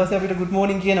මනුස්සයා අනිත් දවසේ අපිට good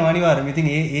morning කියනවා අනිවාර්යයෙන්. ඉතින්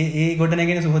ඒ ගොඩ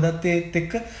නැගෙන සුහදත්වයේත්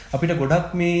එක්ක අපිට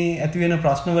ගොඩක් මේ ඇති වෙන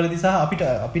ප්‍රශ්නවලදී සහ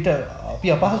අපි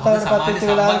අපහසුතාවයකටපත් වෙච්ච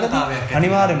වෙලාවකදී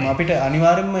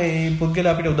අනිවාර්යයෙන්ම මේ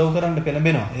පුද්ගලයා අපිට උදව් කරන්න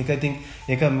පෙළඹෙනවා. ඒක ඉතින්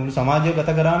ඒක මුළු සමාජය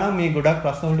ගත කරා නම් මේ ගොඩක්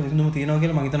ප්‍රශ්න වලට විසඳුම තියෙනවා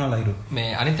කියලා මම හිතනවා ලහිරු.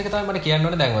 මේ අනිත් එක තමයි මට කියන්න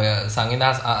ඕනේ දැන් ඔය සංගීත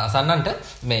අසන්නන්ට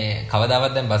මේ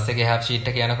කවදාවත් දැන් බස් එකේ half sheet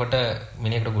එක යනකොට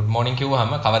මිනිහෙකුට good morning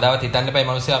කිව්වහම කවදාවත් හිතන්න එපා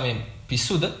මේ මිනිස්සයා මේ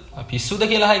පිස්සුද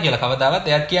කියලා හයි කියලා කවදාවත්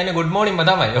එයාත් කියන්නේ good morning ම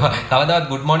තමයි. කවදාවත්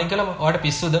good morning කියලා ඔයාලට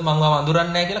පිස්සුද මම ආව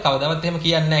අඳුරන්නේ නැහැ කියලා කවදාවත් එහෙම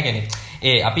කියන්නේ නැහැ කෙනෙක්.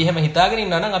 අපි එහෙම හිතාගෙන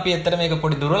ඉන්නවා නම් අපි ඇත්තට මේක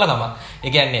පොඩි දුර්වලකමක්.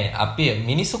 ඒ කියන්නේ අපි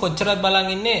මිනිස්සු කොච්චරක් බලන්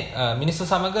ඉන්නේ මිනිස්සු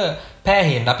සමග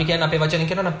පෑහෙන්න. අපි කියන්නේ අපේ වචනෙන්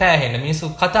කියනවා පෑහෙන්න.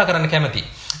 මිනිස්සු කතා කරන්න කැමති.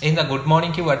 ඒ හින්දා good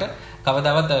morning කිව්වට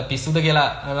කවදාවත් පිස්සුද කියලා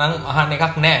නම් අහන්න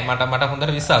එකක් නැහැ. මට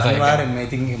හොඳට විශ්වාසයි. අනිවාර්යෙන්ම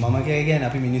ඉතින් මම කියන්නේ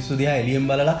අපි මිනිස්සු දිහා එළියෙන්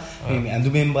බලලා මේ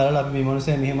ඇඳුමෙන් බලලා අපි මේ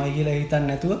මනුස්සයා මෙහෙමයි කියලා හිතන්නේ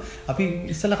නැතුව අපි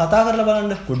ඉස්සෙල්ලා කතා කරලා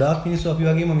බලන්න. ගොඩාක් මිනිස්සු අපි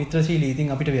වගේම මිත්‍රශීලී.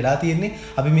 ඉතින් අපිට වෙලා තියෙන්නේ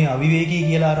අපි මේ අවිවේකී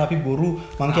කියලා අපි බොරු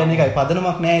මං කියන්නේ එකයි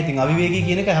පදනමක් නැහැ. ඉතින් අවිවේකී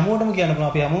කියන එක හැමෝටම කියන්න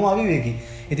පුළුවන්. අපි හැමෝම අවිවේකී.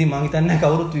 ඉතින් මං හිතන්නේ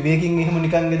කවුරුත් විවේකීන් එහෙම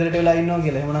නිකන් ගෙදරට වෙලා ඉන්නවා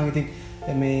කියලා. එහෙමනම් ඉතින්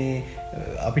මේ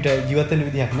අපිට ජීවත් වෙන්න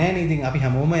විදිහක් නැහැ නේ. ඉතින් අපි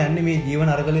හැමෝම යන්නේ මේ ජීවන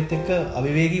අරගලෙත් එක්ක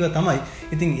අවිවේකීව තමයි.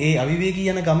 ඉතින් ඒ අවිවේකී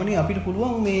යන ගමනේ අපිට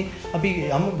පුළුවන් මේ අපි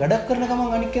ගඩක් කරන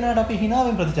ගමන් අනික් කෙනාට අපි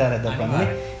හිනාවෙන් ප්‍රතිචාරයක් දක්වන්නේ.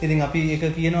 ඉතින් අපි ඒක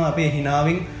කියනවා අපේ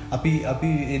හිනාවෙන් අපි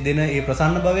දෙන ඒ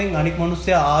ප්‍රසන්න භවෙන් අනික්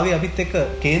මිනිස්සයා ආවේ අපිත් එක්ක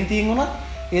කේන්තියෙන් වුණත්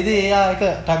ඒ දේ එයා එක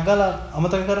ටක් ගාලා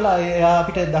අමතක කරලා එයා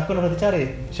අපිට දක්වන ප්‍රතිචාරය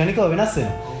ක්ෂණිකව වෙනස්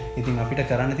වෙනවා. ඉතින් අපිට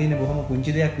කරන්න තියෙන්නේ බොහොම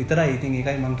පුංචි දෙයක් විතරයි. ඉතින්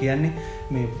ඒකයි මම කියන්නේ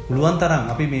මේ පුළුවන් තරම්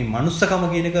අපි මේ මනුස්සකම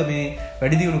කියන එක මේ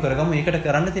වැඩි දියුණු කරගමු. ඒකට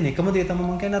කරන්න තියෙන එකම දේ තමයි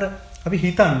මම කියන්නේ අර අපි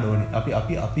හිතන්න ඕනේ.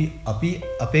 අපි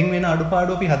අපෙන් වෙන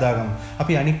අඩුපාඩු අපි හදාගමු.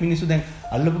 අපි අනික් මිනිස්සු දැන්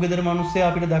අල්ලපු ගෙදර මිනිස්සයා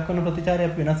අපිට දක්වන ප්‍රතිචාරය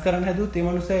අපි වෙනස් කරන්න හැදුවොත් ඒ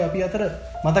මිනිස්සයා අපි අතර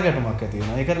මතකැටුමක් ඇති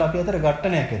වෙනවා. ඒකලා අපි අතර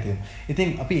ගැටණයක් ඇති වෙනවා. ඉතින්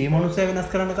අපි මේ මිනිස්සයා වෙනස්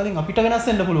කරන්න කලින් අපිට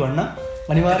වෙනස් වෙන්න පුළුවන් නම්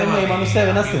අනිවාර්යයෙන්ම මේ මිනිස්සයා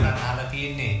වෙනස් වෙනවා. අහලා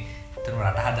තියෙන්නේ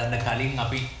රට හදන්න කලින්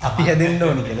අපි හැදෙන්න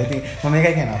ඕනේ කියලා. ඉතින් මම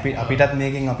මේකයි කියන්නේ අපිටත්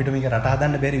මේකෙන් අපිට මේක රට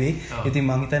හදන්න බැරි වෙයි. ඉතින්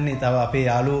මම හිතන්නේ තව අපේ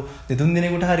යාළුවෝ දෙතුන්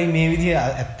දිනෙකට හරි මේ විදිහ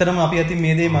ඇත්තටම අපි අතින්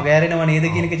මේ දේ මග ඇරෙනව නේද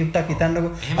කියන එක චුට්ටක්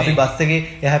හිතන්නකෝ. අපි බස් එකේ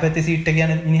එහා පැත්තේ සීට් එක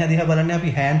යන මිනිහා දිහා බලන්නේ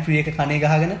අපි හෑන්ඩ් ෆ්‍රී එක කනේ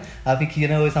ගහගෙන අපි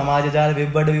කියන ওই සමාජ ජාල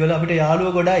වෙබ් අඩවි වල අපිට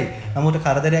යාළුවෝ ගොඩයි. නමුත්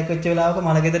කරදරයක් වෙච්ච වෙලාවක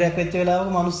මල ගෙදරයක් වෙච්ච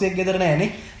වෙලාවක මිනිස්සෙක් ගෙදර නැහැ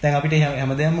නේ. දැන් අපිට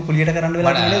හැමදේම කුලියට කරන්න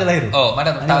වෙලා තියෙන්නේ නේද ලහිරු? ඔව් මට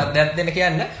තව දෙයක් දෙන්න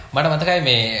කියන්න. මට මතකයි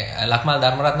මේ ලක්මල්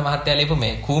ධර්මරත්න මහත්තයා ලියපු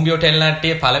මේ කූඹියෝ ටෙල්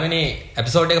නාට්‍යයේ පළවෙනි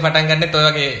එපිසෝඩ් එක පටන් ගන්නෙත් ඔය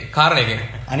වගේ කාරණයකින්.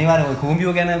 අනිවාර්යයෙන් ඔය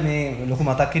කූඹියෝ ගැන මේ ලොකු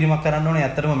මතක් කිරීමක් කරන්න ඕනේ.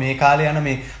 ඇත්තටම මේ කාලේ යන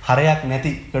මේ හරයක්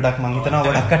නැති ගොඩක් මං හිතනවා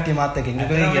ගොඩක් කට්ටිය මාත් එක්ක ඉන්න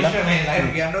කරේ කියලා.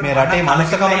 මේ රටේ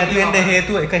මනුස්සකම නැති වෙන්න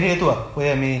හේතුව එක හේතුවක්.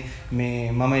 ඔය මේ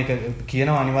මම ඒක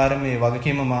කියනවා අනිවාර්යයෙන් මේ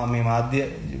වගකීම මේ මාධ්‍ය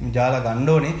ජාල ගන්න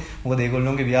ඕනේ. මොකද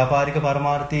ඒගොල්ලෝගේ ව්‍යාපාරික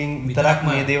පරමාර්ථයෙන් විතරක්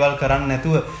මේ දේවල් කරන්නේ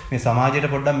නැතුව මේ සමාජයට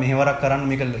පොඩ්ඩක් මෙහෙවරක් කරන්න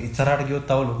මේක ඉස්සරහට ගියොත්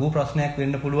තව ලොකු ප්‍රශ්නයක්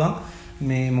වෙන්න පුළුවන්.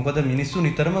 මේ මොකද මිනිස්සු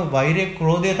නිතරම වෛරය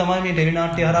ක්‍රෝධය තමයි මේ ටෙලි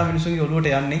නාට්‍ය හරහා මිනිස්සුන්ගේ ඔළුවට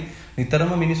යන්නේ.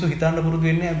 නිතරම මිනිස්සු හිතන්න පුරුදු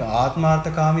වෙන්නේ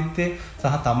ආත්මාර්ථකාමීත්වයේ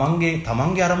සහ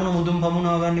තමන්ගේ අරමුණ මුදුන්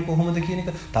පමුණවා ගන්න කොහොමද කියන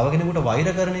එක. තව කෙනෙකුට වෛර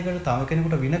කරන එකට තව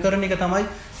කෙනෙකුට වින කරන එක තමයි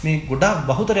මේ ගොඩාක්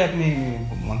බහුතරයක් මේ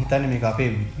මම හිතන්නේ මේක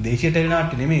අපේ දේශීය ටෙලි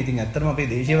නාට්‍ය නෙමෙයි. ඉතින් ඇත්තටම අපේ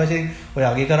දේශීය වශයෙන් ඔය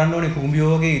අගය කරන්න ඕනේ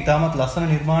කුඹියෝ වගේ ඉතාමත් ලස්සන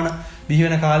නිර්මාණ බිහි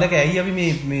වෙන කාලයක ඇයි අපි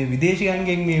මේ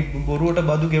විදේශිකයන්ගෙන් මේ බොරුවට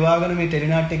බදු ගෙවාගෙන මේ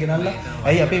ටෙලි නාට්‍ය ගෙනල්ලා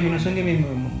ඇයි අපේ මිනිස්සුන්ගේ මේ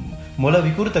මොළ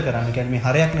විකෘත කරන්නේ? කියන්නේ මේ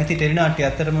හරයක් නැති ටෙලි නාට්‍ය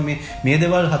ඇත්තටම මේ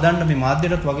දේවල් හදන්න මේ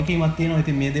මාධ්‍යයටත් වගකීමක් තියෙනවා.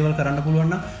 ඉතින් මේ දේවල් කරන්න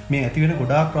පුළුවන් නම් මේ ඇති වෙන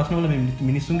ගොඩාක් ප්‍රශ්නවල මේ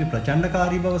මිනිස්සුන්ගේ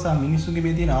ප්‍රචණ්ඩකාරී බව සහ මිනිස්සුන්ගේ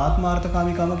මේ තියෙන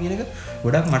ආත්මාර්ථකාමීකම කියන එක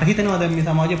ගොඩක් මට හිතෙනවා දැන් මේ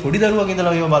සමාජයේ පොඩි දරුවෝ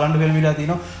ඉඳලා ඒව බලන්න වෙලවිලා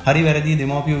තියෙනවා. හරි වැරදි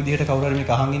දෙමව්පියෝ විදිහට කවුරු හරි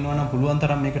මේක අහන් ඉන්නවා නම් පුළුවන්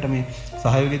තරම් මේකට මේ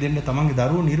සහයෝගය දෙන්න තමන්ගේ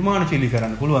දරුවෝ නිර්මාණශීලී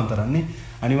කරන්න පුළුවන් තරම්නේ.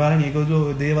 අනිවාර්යෙන් ඒකෝදෝ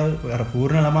දේවල් අර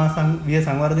පූර්ණ ළමා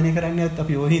සංවර්ධනය කරන්නේත්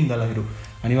අපි ඔය හින්දාලා හිරු.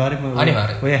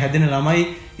 අනිවාර්යයෙන්ම ඔය හැදෙන ළමයි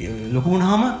ලොකු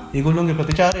වුණාම ඒගොල්ලෝගේ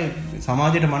ප්‍රතිචාරය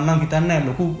සමාජයට මම නම් හිතන්නේ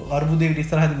ලොකු අර්බුදයකට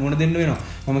ඉස්සරහට මුණ දෙන්න වෙනවා.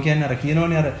 මම කියන්නේ අර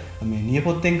කියනෝනේ අර මේ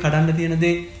නියපොත්තෙන් කඩන්න තියෙන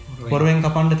දේ පොරවෙන්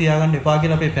කපන්න තියාගන්න එපා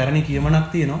කියලා අපේ පැරණි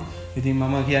කියමනක් තියෙනවා. ඉතින්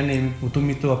මම කියන්නේ මුතුන්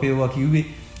මිත්තෝ අපේ ඔවා කිව්වේ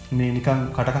මේ නිකන්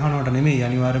කට කහනවට නෙමෙයි.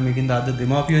 අනිවාර්යයෙන් මේකින්ද අද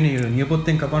දෙමාපියෝනේ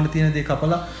නියපොත්තෙන් කපන්න තියෙන දේ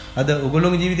කපලා අද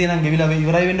ඔයගොල්ලෝගේ ජීවිතේ නම් ගෙවිලා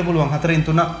ඉවරයි වෙන්න පුළුවන් 4න්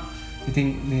 3. ඉතින්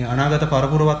මේ අනාගත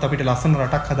පරපුරවත් අපිට ලස්සන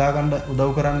රටක් හදාගන්න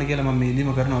උදව් කරන්න කියලා මම මේ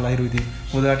ඉල්ලීම කරනවා ලහිරු. ඉතින්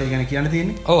මොකදට ඒ ගැන කියන්න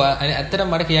තියෙන්නේ? ඔව් ඇත්තටම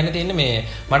මට කියන්න තියෙන්නේ මේ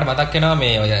මට මතක් වෙනවා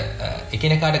මේ ඔය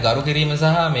එකිනෙකාට ගරු කිරීම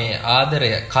සහ මේ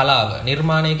ආදරය කලාව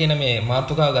නිර්මාණය කියන මේ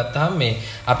මාතෘකාව ගත්තාම මේ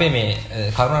අපේ මේ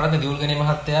කරුණාරත්න දියුල්ගනේ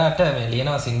මහත්තයාට මේ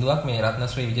ලියනවා සින්දුවක් මේ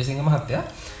රත්නශ්‍රී විජේසිංහ මහත්තයා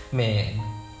මේ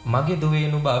මගේ දුවේ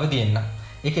නුඹ අවදියෙන්න.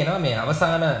 ඒ කියනවා මේ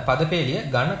අවසාන පදපේලිය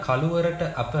ඝන කළුවරට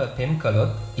අප පෙම්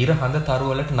කළොත් ඉර හඳ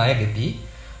තරුවලට ණය ගෙති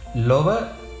ලොව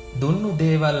දුන්නු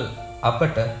දේවල්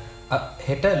අපට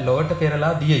හෙට ලොවට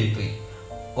පෙරලා දිය යුතුයි.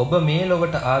 ඔබ මේ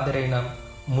ලොවට ආදරේ නම්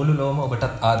මුළු ලොවම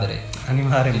ඔබටත් ආදරේ.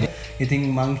 අනිවාර්යෙන්ම. ඉතින්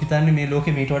මං හිතන්නේ මේ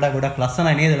ලෝකෙ මීට වඩා ගොඩක්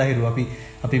ලස්සනයි නේද ලහිරු?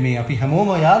 අපි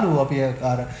හැමෝම යාළුවෝ. අපි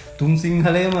අර තුන්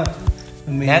සිංහලයේම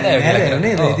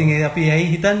නේද? ඉතින් අපි ඇයි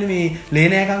හිතන්නේ මේ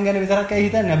ලේනෑකම් ගැන විතරක් ඇයි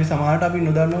හිතන්නේ? අපි සමහරට අපි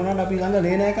නොදන්න වුණාට අපි ළඟ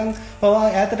ලේනෑකම් පවා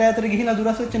ඈතට ගිහිලා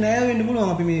දුරස් වෙච්ච නෑ වෙන්න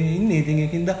පුළුවන්. අපි මේ ඉන්නේ. ඉතින්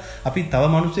ඒකින්ද අපි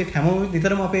තව මිනිස්සෙක් හැමෝම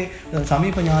නිතරම අපේ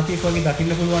සමීප ඥාතියෙක් වගේ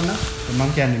දකින්න පුළුවන් නම්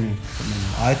මං කියන්නේ මේ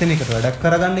ආයතනයකට වැඩක්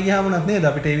කරගන්න ගියාම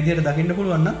නේද අපිට ඒ විදිහට දකින්න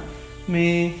පුළුවන් නම්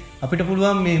මේ අපිට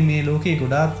පුළුවන් මේ ලෝකයේ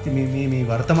ගොඩාක් මේ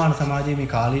වර්තමාන සමාජයේ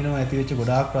මේ කාලීනව ඇති වෙච්ච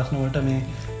ගොඩාක් ප්‍රශ්න වලට මේ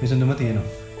විසඳුම තියෙනවා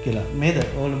කියලා. නේද?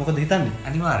 ඕගොල්ලෝ මොකද හිතන්නේ?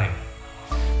 අනිවාර්යයෙන්.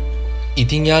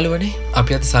 ඉතින් යාළුවනේ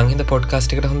අපි අද සංහිඳ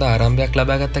පොඩ්කාස්ට් එකට හොඳ ආරම්භයක්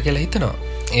ලබා ගත්තා කියලා හිතනවා.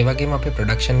 ඒ වගේම අපේ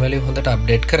ප්‍රොඩක්ෂන් වැලියු හොඳට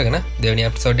අප්ඩේට් කරගෙන දෙවෙනි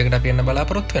එපිසෝඩ් එකට අපි යන්න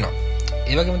බලාපොරොත්තු වෙනවා.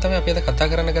 ඒ වගේම තමයි අපි අද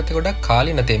කතා කරන්න ගත්තේ ගොඩක්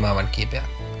කාලීන තේමාවන් කීපයක්.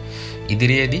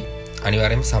 ඉදිරියේදී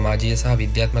අනිවාර්යයෙන්ම සමාජීය සහ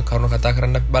විද්‍යාත්මක කරුණු කතා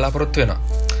කරන්න බලාපොරොත්තු වෙනවා.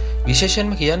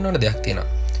 විශේෂයෙන්ම කියන්න ඕන දෙයක් තියෙනවා.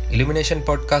 ඉලුමිනේෂන්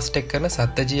පොඩ්කාස්ට් එක කරන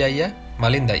සත්‍යජී අයියා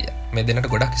මලින්ද අයියා මේ දෙන්නට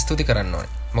ගොඩක් ස්තුති කරන්න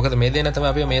ඕනේ. මොකද මේ දෙන්න තමයි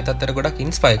අපි මේ තත්ත්වයට ගොඩක්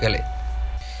ඉන්ස්පයර් කළේ.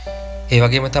 ඒ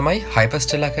වගේම තමයි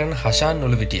හයිපර්ස්ටෙලා කරන හෂාන්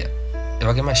නුළුවිටිය. ඒ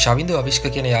වගේම ශවින්දු අවිෂ්ක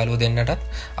කියන යාළුවෝ දෙන්නටත්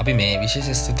අපි මේ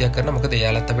විශේෂ ස්තුතියක් කරනවා. මොකද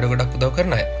එයාලත් අපිට ගොඩක් උදව්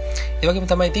කරන අය. ඒ වගේම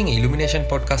තමයි ඉතින් ඉලුමිනේෂන්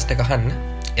පොඩ්කාස්ට් එක අහන්න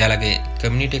එයාලගේ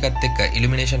කමියුනිටි එකත් එක්ක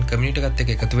ඉලුමිනේෂන් කමියුනිටි එකත්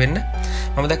එක්ක එකතු වෙන්න.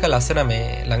 මම දැක්ක ලස්සන මේ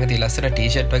ළඟදී ලස්සන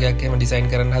ටී-ෂර්ට් වගේක් එහෙම ඩිසයින්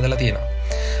කරන්න හදලා තියෙනවා.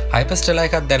 හයිපර්ස්ටෙලා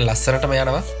එකක් දැන් ලස්සනටම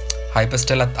යනවා.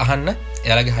 හයිපර්ස්ටෙලාත් අහන්න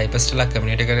එයාලගේ හයිපර්ස්ටෙලා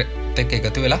කමියුනිටි එකට එක්ක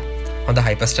එකතු වෙලා හොඳ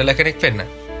හයිපර්ස්ටෙලා කෙනෙක් වෙන්න.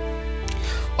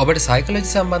 ඔබට සයිකොලොජි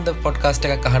සම්බන්ධ පොඩ්කාස්ට්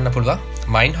එකක් අහන්න පුළුවන්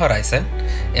මයින්ඩ් හොරයිසන්.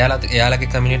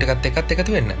 එයාලගේ කමියුනිටි එකත්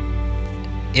එකතු වෙන්න.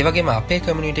 ඒ වගේම අපේ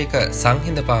කමියුනිටි එක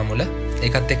සංහිඳ පාමුල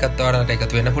ඒකත් එක්කත් ඔයාලට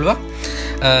එකතු වෙන්න පුළුවන්.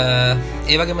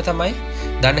 ඒ වගේම තමයි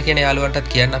දන්න කියන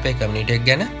යාළුවන්ටත් කියන්න අපේ කමියුනිටි එක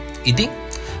ගැන. ඉතින්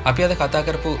අපි අද කතා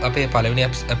කරපු අපේ පළවෙනි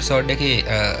එපිසෝඩ් එකේ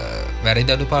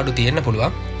වැරදි අඩුපාඩු තියෙන්න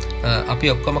පුළුවන්.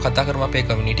 අපි ඔක්කොම කතා කරමු අපේ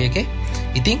කමියුනිටි එකේ.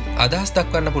 ඉතින් අදහස්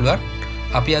දක්වන්න පුළුවන්.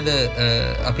 අපි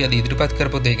අද ඉදිරිපත්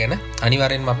කරපු දේ ගැන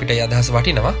අනිවාර්යෙන්ම අපිට ඒ අදහස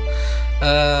වටිනවා.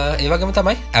 ඒ වගේම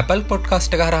තමයි Apple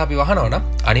Podcast එක හරහා අපි වහනවා නම්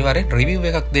අනිවාර්යෙන් රිවිව්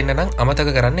එකක් දෙන්න නම්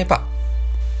අමතක කරන්න එපා.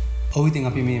 ඔව් ඉතින්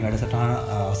අපි මේ වැඩසටහන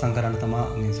අවසන් කරන්න තමයි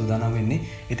මේ සූදානම් වෙන්නේ.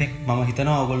 ඉතින් මම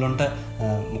හිතනවා ඔයගොල්ලොන්ට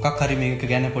මොකක් හරි මේක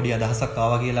ගැන පොඩි අදහසක්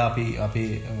ආවා කියලා අපි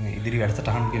ඉදිරි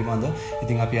වැඩසටහන් පිළිබඳව.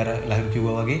 ඉතින් අපි අර ලහිරු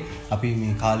කිව්වා වගේ අපි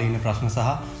මේ කාලීන ප්‍රශ්න සහ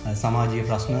සමාජීය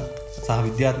ප්‍රශ්න සහ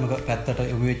විද්‍යාත්මක පැත්තට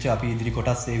යොමු වෙච්ච අපි ඉදිරි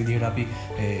කොටස් ඒ විදිහට අපි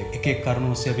එක එක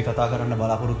කරුණු ඔස්සේ අපි කතා කරන්න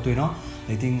බලාපොරොත්තු වෙනවා.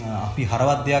 ඉතින් අපි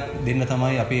හරවත් දෙයක් දෙන්න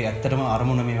තමයි අපි ඇත්තටම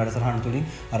අරමුණ මේ වැඩසටහන තුලින්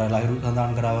අර ලහිරු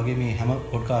සඳහන් කරා වගේ මේ හැම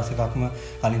පොඩ්කාස්ට් එකක්ම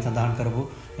කලින් සඳහන් කරපු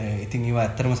ඉතින් ඒවා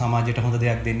ඇත්තටම සමාජයට හොඳ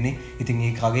දෙයක් දෙන්නේ. ඉතින්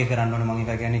ඒක අගය කරන්න ඕනේ. මම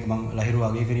ඒක කියන්නේ මම ලහිරු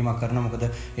අගය කිරීමක් කරනවා. මොකද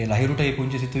ඒ ලහිරුට ඒ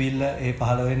පුංචි සිතුවිල්ල ඒ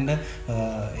පහළ වෙන්න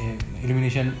ඒ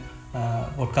ඉලුමිනේෂන්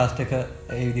පොඩ්කාස්ට් එක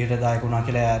ඒ විදිහට දායක වුණා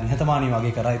කියලා නිහතමානීව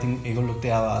අගය කරා. ඉතින් ඒගොල්ලොත්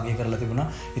ඒව අගය කරලා තිබුණා.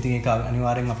 ඉතින් ඒක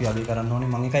අනිවාර්යෙන් අපි අගය කරන්න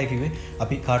ඕනේ. මම එකයි කිව්වේ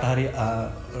අපි කාට හරි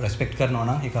රෙස්පෙක්ට් කරනවා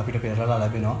නම් ඒක අපිට පෙරලා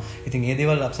ලැබෙනවා. ඉතින් ඒ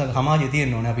දේවල් සමාජයේ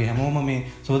තියෙන්න ඕනේ. අපි හැමෝම මේ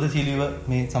සෝදශීලීව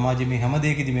මේ සමාජයේ මේ හැම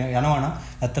දෙයකදී මේ යනවා නම්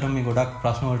ඇත්තටම මේ ගොඩක්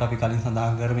ප්‍රශ්න වලට අපි කලින්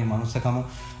සඳහන් කර මේ මනුස්සකම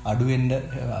අඩු වෙන්න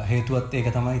හේතුවත්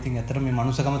ඒක තමයි. ඉතින් ඇත්තටම මේ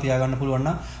මනුස්සකම තියාගන්න පුළුවන්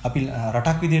නම් අපි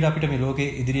රටක් විදිහට අපිට මේ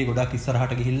ලෝකේ ඉදිරියේ ගොඩක්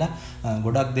ඉස්සරහට ගිහිල්ලා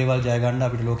ගොඩක් දේවල් ජය ගන්න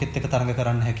අපිට ලෝකෙත් එක්ක තරඟ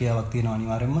කරන්න හැකියාවක් තියෙනවා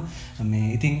අනිවාර්යයෙන්ම.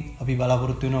 මේ ඉතින් අපි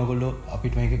බලාපොරොත්තු වෙනවා ඔයගොල්ලෝ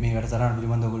අපිට මේ වැඩසටහන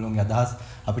පිළිබඳව ඔයගොල්ලෝගේ අදහස්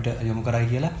අපිට යොමු කරයි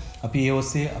කියලා. අපි ඒ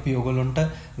ඔස්සේ අපි ඔයගොල්ලොන්ට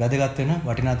වැදගත් වෙන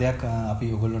වටිනා දෙයක්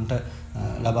අපි ඔයගොල්ලොන්ට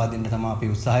ලබා දෙන්න තමයි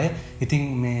අපේ උත්සාහය. ඉතින්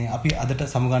මේ අපි අදට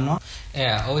සමුගන්නවා.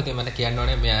 ඔව් ඉතින් මට කියන්න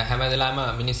ඕනේ මේ හැම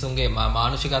වෙලාවෙම මිනිස්සුන්ගේ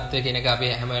මානසිකත්වය කියන එක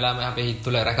අපි හැම වෙලාවෙම අපේ හිත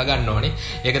තුළ රැක ගන්න ඕනේ.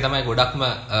 ඒක තමයි ගොඩක්ම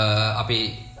අපි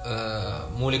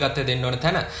මූලිකත්වය දෙන්න ඕන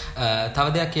තැන. තව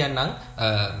දෙයක් කියන්නම්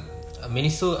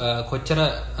මිනිස්සු කොච්චර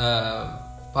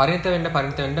පරිණත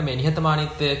වෙන්න මේ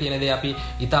නිහතමානීත්වය කියන දේ අපි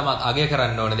ඉතාමත් අගය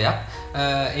කරන්න ඕන දෙයක්.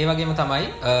 ඒ වගේම තමයි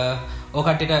ඕ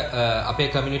කට්ටියට අපේ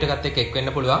කමියුනිටි එකත් එක්ක එක්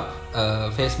වෙන්න පුළුවන්.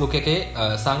 Facebook එකේ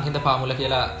සංහිඳ පාමුල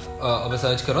කියලා ඔබ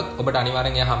සර්ච් කරොත් ඔබට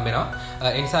අනිවාර්යෙන් එයා හම්බ වෙනවා.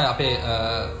 ඒ නිසා අපේ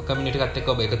කමියුනිටි එකත්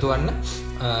එක්ක ඔබ එකතු වෙන්න.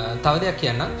 තව දෙයක්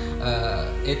කියන්න.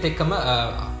 ඒත් එක්කම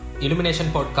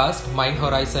ඉලුමිනේෂන් පොඩ්කාස්ට්, මයින්ඩ්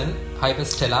හොරයිසන්,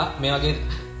 හයිපර්ස්ටෙලා මේ වගේ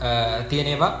තියෙන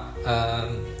ඒවා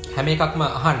හැම එකක්ම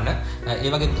අහන්න. ඒ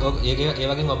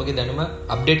වගේ ඔබගේ දැනුම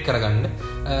අප්ඩේට් කරගන්න.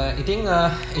 ඉතින්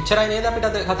එච්චරයි නේද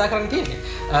අපිට අද කතා කරන්න තියෙන්නේ.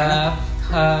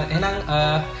 එහෙනම්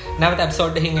නැවත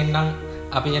එපිසෝඩ් එකකින් එන්නම්.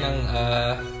 අපි එහෙනම්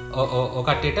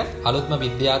ඔකටට අලුත්ම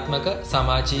විද්‍යාත්මක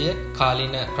සමාජීය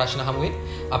කාලීන ප්‍රශ්න හමුවේ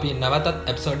අපි නැවතත්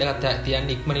එපිසෝඩ් එකක් තියන්න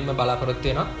ඉක්මනින්ම බලාපොරොත්තු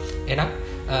වෙනවා. එහෙනම්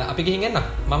අපි ගිහින් එන්න.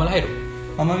 මම ලහිරු.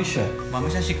 මම විශ්ව. මම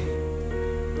ශශික.